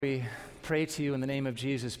We pray to you in the name of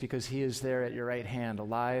Jesus because he is there at your right hand,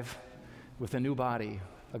 alive with a new body,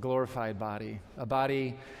 a glorified body, a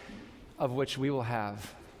body of which we will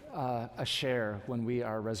have a share when we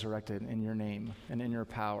are resurrected in your name and in your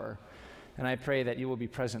power. And I pray that you will be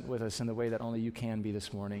present with us in the way that only you can be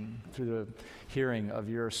this morning through the hearing of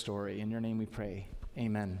your story. In your name we pray.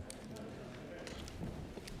 Amen.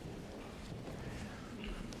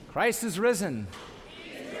 Christ is risen.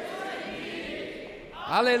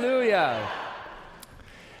 Hallelujah.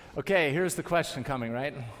 Okay, here's the question coming,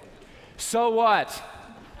 right? So what?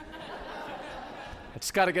 I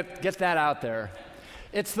just got to get that out there.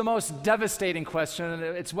 It's the most devastating question, and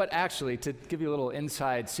it's what actually, to give you a little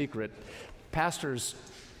inside secret, pastors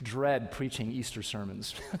dread preaching Easter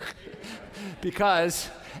sermons because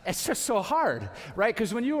it's just so hard, right?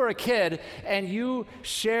 Because when you were a kid and you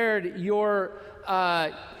shared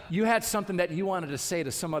you had something that you wanted to say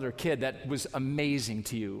to some other kid that was amazing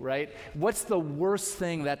to you, right? What's the worst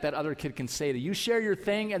thing that other kid can say to you? You share your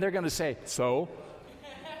thing and they're going to say, so?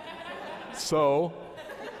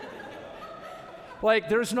 Like,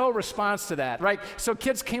 there's no response to that, right? So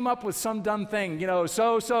kids came up with some dumb thing,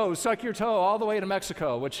 suck your toe all the way to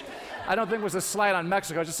Mexico, which I don't think was a slight on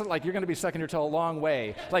Mexico, just like you're going to be sucking your toe a long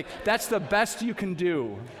way. Like, that's the best you can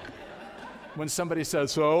do when somebody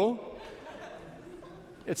says, so?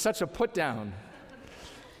 It's such a put down.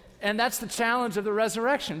 And that's the challenge of the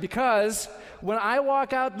resurrection, because when I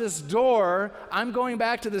walk out this door, I'm going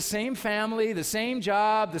back to the same family, the same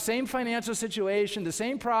job, the same financial situation, the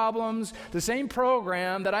same problems, the same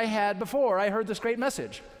program that I had before I heard this great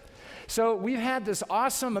message. So we've had this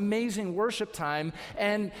awesome, amazing worship time,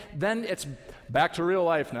 and then it's back to real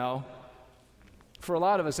life now. For a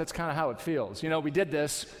lot of us, that's kind of how it feels. We did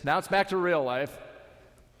this, now it's back to real life.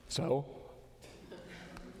 So?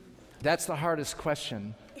 That's the hardest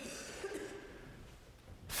question.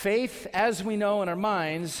 Faith, as we know in our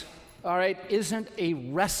minds, all right, isn't a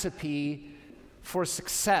recipe for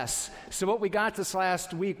success. So what we got this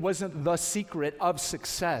last week wasn't the secret of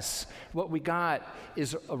success. What we got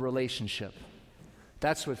is a relationship.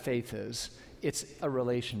 That's what faith is. It's a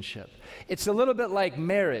relationship. It's a little bit like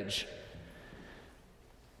marriage.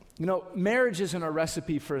 Marriage isn't a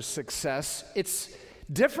recipe for success. It's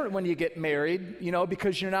different when you get married,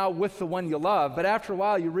 because you're now with the one you love. But after a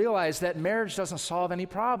while, you realize that marriage doesn't solve any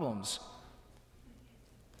problems.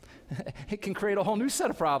 It can create a whole new set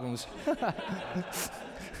of problems.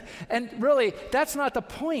 And really, that's not the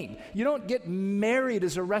point. You don't get married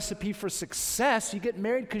as a recipe for success. You get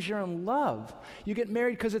married because you're in love. You get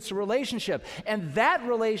married because it's a relationship. And that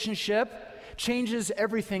relationship changes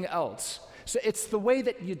everything else. So it's the way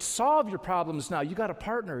that you'd solve your problems now. You got a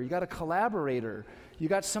partner. You got a collaborator. You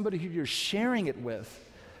got somebody who you're sharing it with.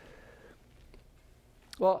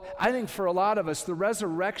 Well, I think for a lot of us, the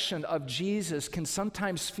resurrection of Jesus can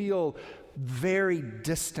sometimes feel very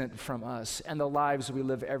distant from us and the lives we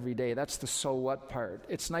live every day. That's the so what part.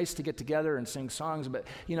 It's nice to get together and sing songs, but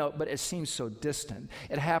it seems so distant.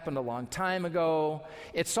 It happened a long time ago.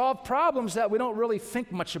 It solved problems that we don't really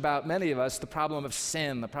think much about, many of us, the problem of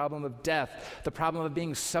sin, the problem of death, the problem of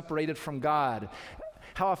being separated from God.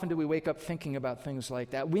 How often do we wake up thinking about things like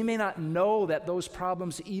that? We may not know that those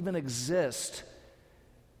problems even exist,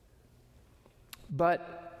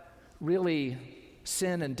 but really,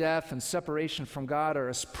 sin and death and separation from God are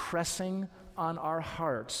as pressing on our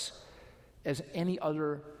hearts as any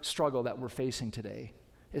other struggle that we're facing today.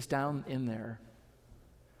 It's down in there.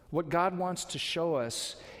 What God wants to show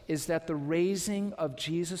us is that the raising of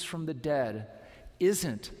Jesus from the dead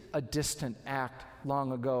isn't a distant act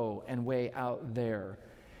long ago and way out there.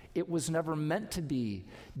 It was never meant to be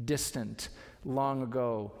distant long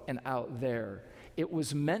ago and out there. It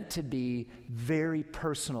was meant to be very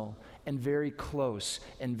personal and very close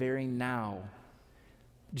and very now.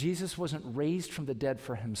 Jesus wasn't raised from the dead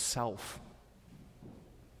for himself.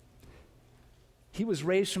 He was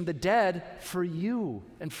raised from the dead for you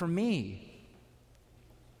and for me.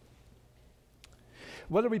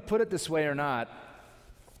 Whether we put it this way or not,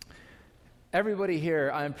 everybody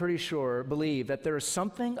here, I'm pretty sure, believe that there is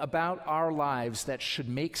something about our lives that should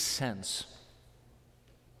make sense.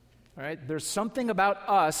 All right? There's something about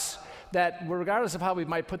us that, regardless of how we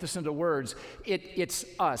might put this into words, it's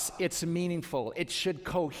us. It's meaningful. It should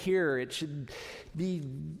cohere. It should be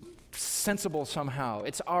sensible somehow.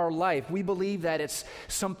 It's our life. We believe that there's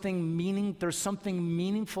something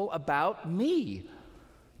meaningful about me.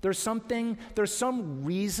 There's some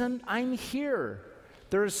reason I'm here.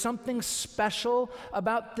 There is something special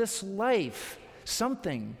about this life.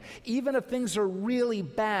 something. Even if things are really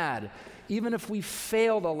bad, even if we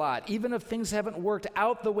failed a lot, even if things haven't worked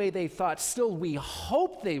out the way they thought, still we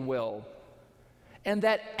hope they will. And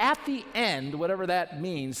that at the end, whatever that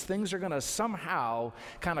means, things are going to somehow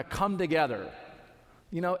kind of come together.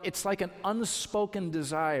 You know, it's like an unspoken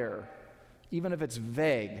desire, even if it's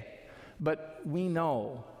vague. But we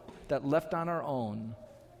know that left on our own,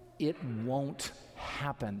 it won't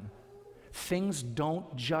happen. Things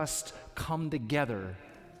don't just come together.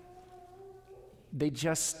 They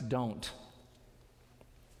just don't.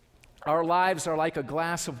 Our lives are like a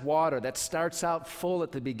glass of water that starts out full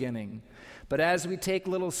at the beginning. But as we take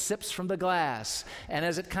little sips from the glass, and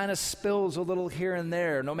as it kind of spills a little here and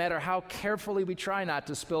there, no matter how carefully we try not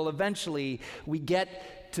to spill, eventually we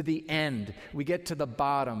get to the end. We get to the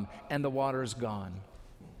bottom, and the water's gone.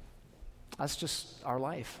 That's just our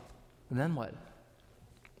life. And then what?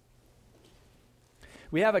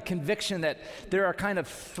 We have a conviction that there are kind of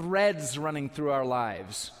threads running through our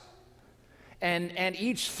lives. And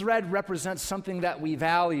each thread represents something that we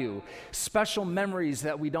value, special memories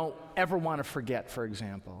that we don't ever want to forget, for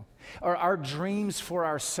example, or our dreams for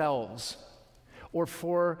ourselves, or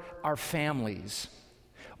for our families,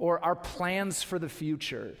 or our plans for the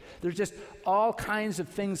future. There's just all kinds of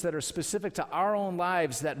things that are specific to our own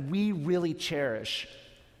lives that we really cherish.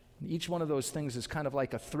 Each one of those things is kind of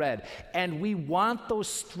like a thread, and we want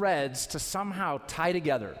those threads to somehow tie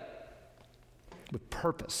together with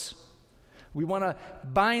purpose. We want to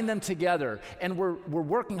bind them together, and we're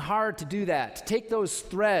working hard to do that, to take those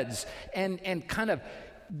threads and kind of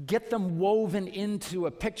get them woven into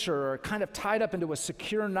a picture or kind of tied up into a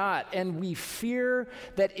secure knot, and we fear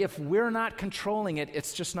that if we're not controlling it,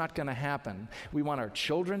 it's just not going to happen. We want our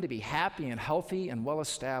children to be happy and healthy and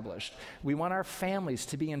well-established. We want our families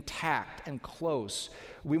to be intact and close.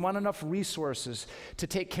 We want enough resources to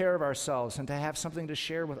take care of ourselves and to have something to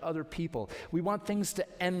share with other people. We want things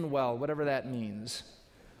to end well, whatever that means.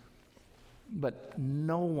 But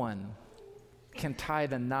no one can tie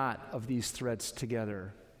the knot of these threads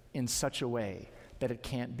together in such a way that it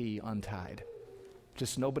can't be untied.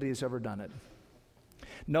 Just nobody has ever done it.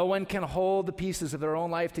 No one can hold the pieces of their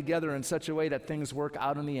own life together in such a way that things work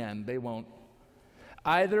out in the end. They won't.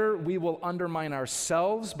 Either we will undermine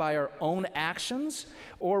ourselves by our own actions,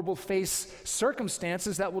 or we'll face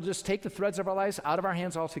circumstances that will just take the threads of our lives out of our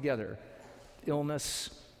hands altogether. Illness,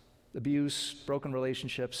 abuse, broken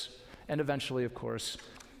relationships, and eventually, of course,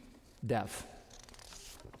 death.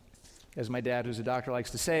 As my dad, who's a doctor,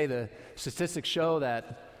 likes to say, the statistics show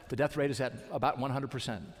that the death rate is at about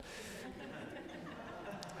 100%.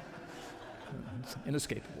 It's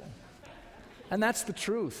inescapable. And that's the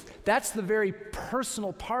truth. That's the very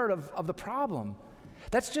personal part of the problem.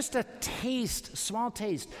 That's just a taste, small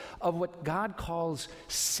taste, of what God calls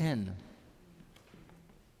sin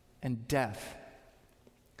and death.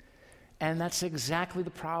 And that's exactly the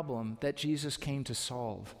problem that Jesus came to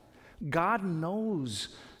solve. God knows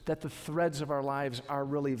that the threads of our lives are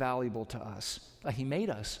really valuable to us. He made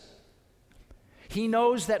us. He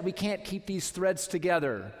knows that we can't keep these threads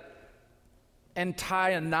together and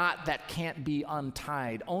tie a knot that can't be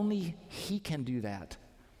untied. Only He can do that.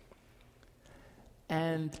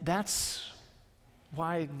 And that's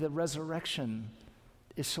why the resurrection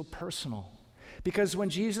is so personal. Because when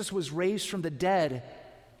Jesus was raised from the dead,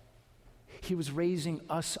 He was raising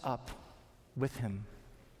us up with Him.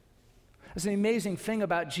 It's an amazing thing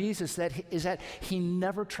about Jesus is that He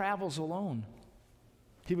never travels alone.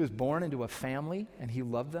 He was born into a family, and He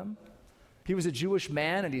loved them. He was a Jewish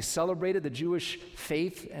man, and He celebrated the Jewish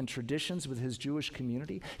faith and traditions with His Jewish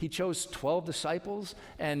community. He chose 12 disciples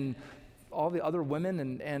and all the other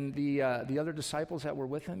women and the other disciples that were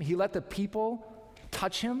with Him. He let the people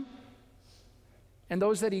touch Him, and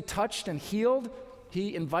those that He touched and healed,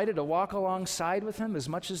 He invited to walk alongside with Him as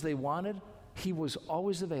much as they wanted. He was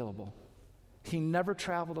always available. He never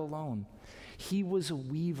traveled alone. He was a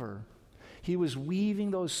weaver. He was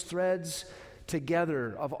weaving those threads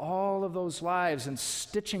together of all of those lives and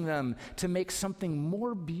stitching them to make something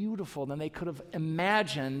more beautiful than they could have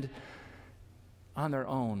imagined on their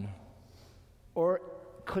own or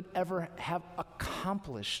could ever have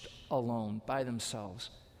accomplished alone by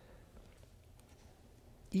themselves.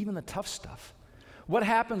 Even the tough stuff. What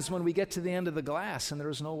happens when we get to the end of the glass and there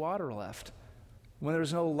is no water left? When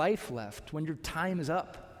there's no life left? When your time is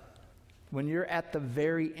up? When you're at the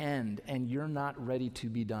very end and you're not ready to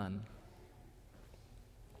be done?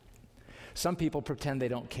 Some people pretend they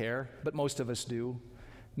don't care, but most of us do.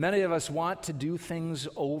 Many of us want to do things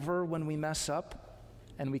over when we mess up,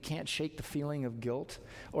 and we can't shake the feeling of guilt.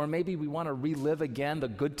 Or maybe we want to relive again the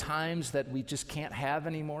good times that we just can't have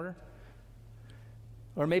anymore.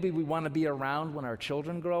 Or maybe we want to be around when our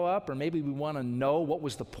children grow up, or maybe we want to know what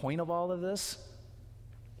was the point of all of this.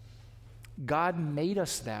 God made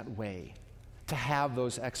us that way, to have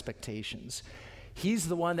those expectations. He's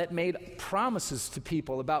the one that made promises to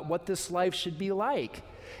people about what this life should be like.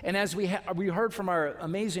 And as we heard from our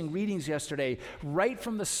amazing readings yesterday, right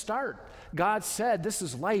from the start, God said this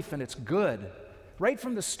is life and it's good. Right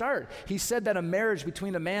from the start, he said that a marriage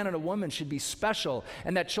between a man and a woman should be special,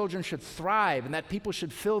 and that children should thrive, and that people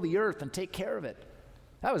should fill the earth and take care of it.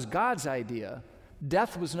 That was God's idea.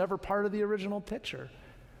 Death was never part of the original picture.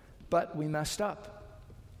 But we messed up.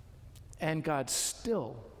 And God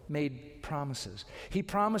still made promises. He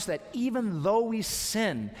promised that even though we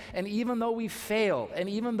sin, and even though we fail, and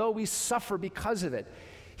even though we suffer because of it,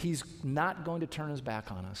 he's not going to turn his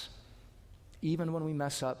back on us, even when we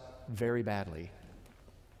mess up very badly.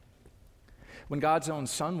 When God's own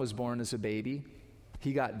son was born as a baby,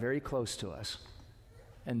 he got very close to us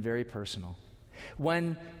and very personal.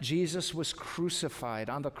 When Jesus was crucified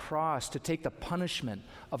on the cross to take the punishment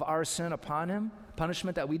of our sin upon him,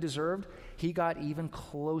 punishment that we deserved, he got even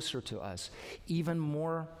closer to us, even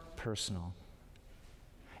more personal.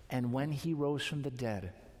 And when he rose from the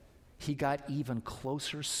dead, he got even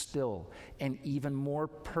closer still and even more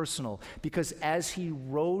personal, because as he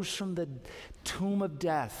rose from the tomb of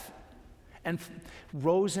death and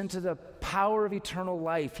rose into the power of eternal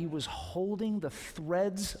life, he was holding the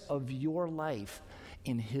threads of your life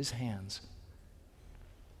in his hands.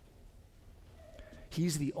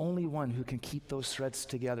 He's the only one who can keep those threads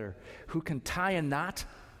together, who can tie a knot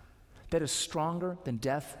that is stronger than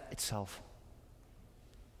death itself.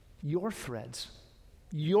 Your threads,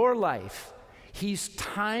 your life, he's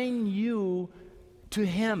tying you to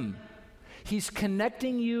him. He's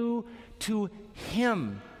connecting you to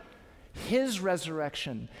him. His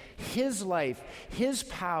resurrection, his life, his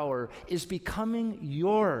power is becoming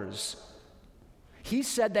yours. He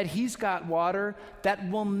said that he's got water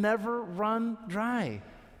that will never run dry.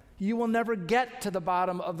 You will never get to the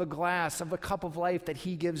bottom of the glass of the cup of life that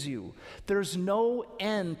he gives you. There's no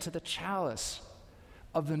end to the chalice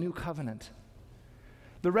of the new covenant.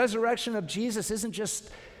 The resurrection of Jesus isn't just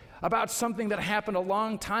about something that happened a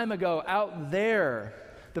long time ago out there.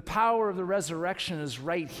 The power of the resurrection is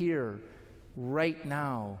right here, right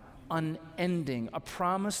now, unending, a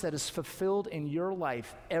promise that is fulfilled in your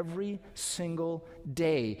life every single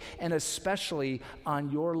day, and especially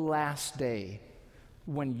on your last day,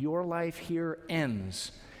 when your life here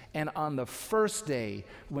ends, and on the first day,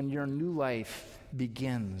 when your new life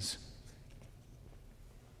begins.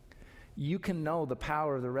 You can know the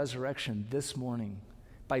power of the resurrection this morning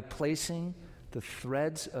by placing the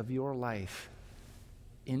threads of your life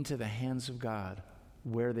into the hands of God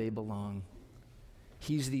where they belong.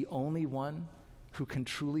 He's the only one who can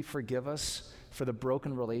truly forgive us for the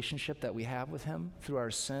broken relationship that we have with him through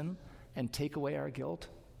our sin and take away our guilt.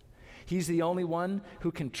 He's the only one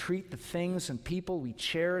who can treat the things and people we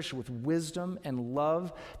cherish with wisdom and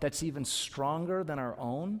love that's even stronger than our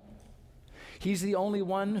own. He's the only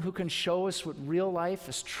one who can show us what real life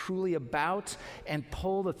is truly about and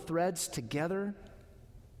pull the threads together.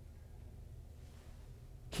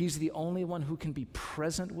 He's the only one who can be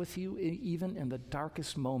present with you even in the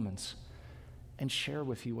darkest moments and share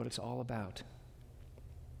with you what it's all about.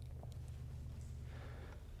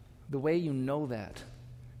 The way you know that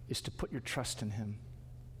is to put your trust in him.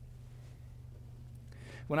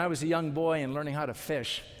 When I was a young boy and learning how to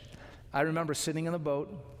fish, I remember sitting in the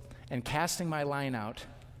boat and casting my line out,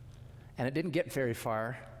 and it didn't get very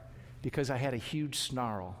far because I had a huge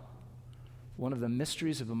snarl. One of the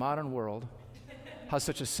mysteries of the modern world, how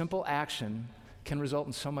such a simple action can result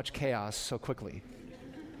in so much chaos so quickly.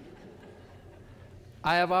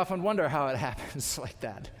 I have often wondered how it happens like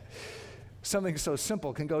that. Something so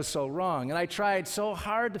simple can go so wrong. And I tried so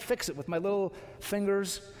hard to fix it with my little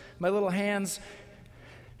fingers, my little hands,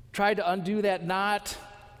 tried to undo that knot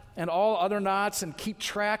and all other knots and keep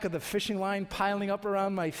track of the fishing line piling up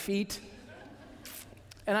around my feet.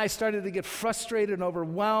 And I started to get frustrated and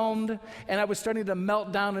overwhelmed, and I was starting to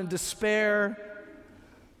melt down in despair.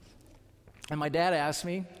 And my dad asked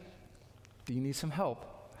me, "Do you need some help?"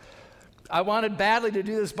 I wanted badly to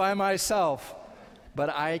do this by myself, but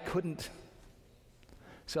I couldn't.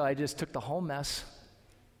 So I just took the whole mess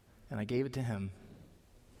and I gave it to him.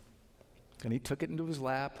 And he took it into his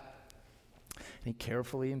lap, and he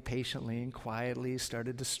carefully and patiently and quietly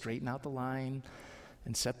started to straighten out the line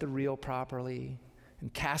and set the reel properly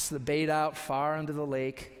and cast the bait out far into the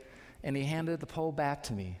lake, and he handed the pole back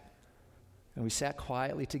to me. And we sat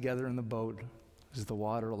quietly together in the boat as the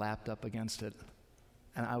water lapped up against it.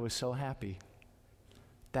 And I was so happy.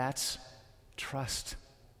 That's trust.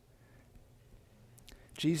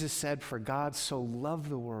 Jesus said, "For God so loved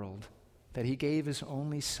the world that he gave his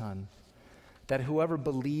only Son, that whoever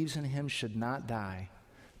believes in him should not die,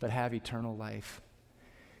 but have eternal life."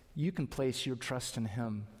 You can place your trust in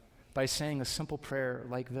him by saying a simple prayer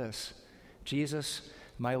like this: Jesus,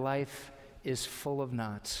 my life is full of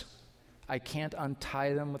knots. I can't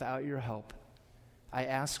untie them without your help. I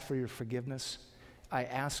ask for your forgiveness. I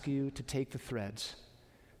ask you to take the threads.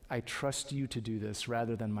 I trust you to do this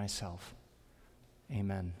rather than myself.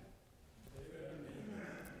 Amen.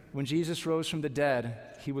 When Jesus rose from the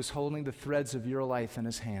dead, he was holding the threads of your life in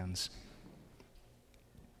his hands.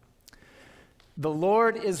 The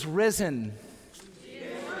Lord is risen. He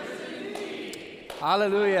is risen indeed.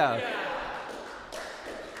 Hallelujah.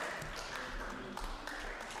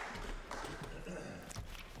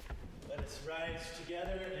 Let us rise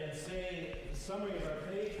together and say the summary of our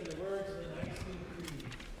faith and the words of the 19th